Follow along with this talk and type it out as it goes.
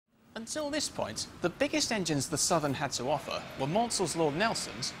Until this point, the biggest engines the Southern had to offer were Maunsell's Lord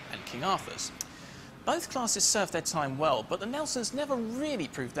Nelson's and King Arthur's. Both classes served their time well, but the Nelsons never really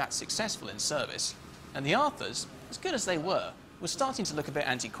proved that successful in service. And the Arthurs, as good as they were starting to look a bit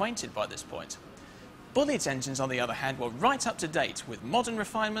antiquated by this point. Bulleid's engines, on the other hand, were right up to date with modern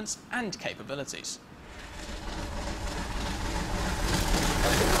refinements and capabilities.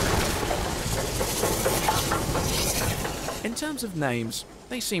 In terms of names,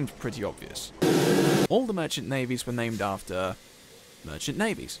 they seemed pretty obvious. All the merchant navies were named after merchant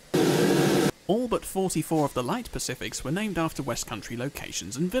navies. All but 44 of the light Pacifics were named after West Country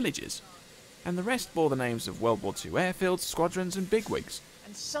locations and villages. And the rest bore the names of World War II airfields, squadrons and bigwigs.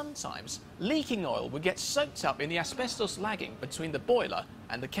 And sometimes, leaking oil would get soaked up in the asbestos lagging between the boiler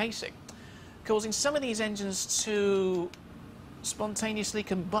and the casing, causing some of these engines to spontaneously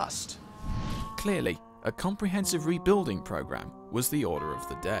combust. Clearly, a comprehensive rebuilding program was the order of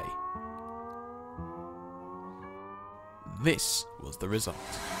the day. This was the result.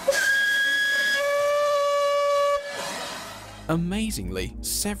 Amazingly,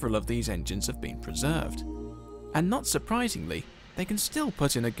 several of these engines have been preserved. And not surprisingly, they can still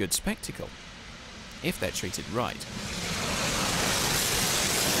put in a good spectacle, if they're treated right.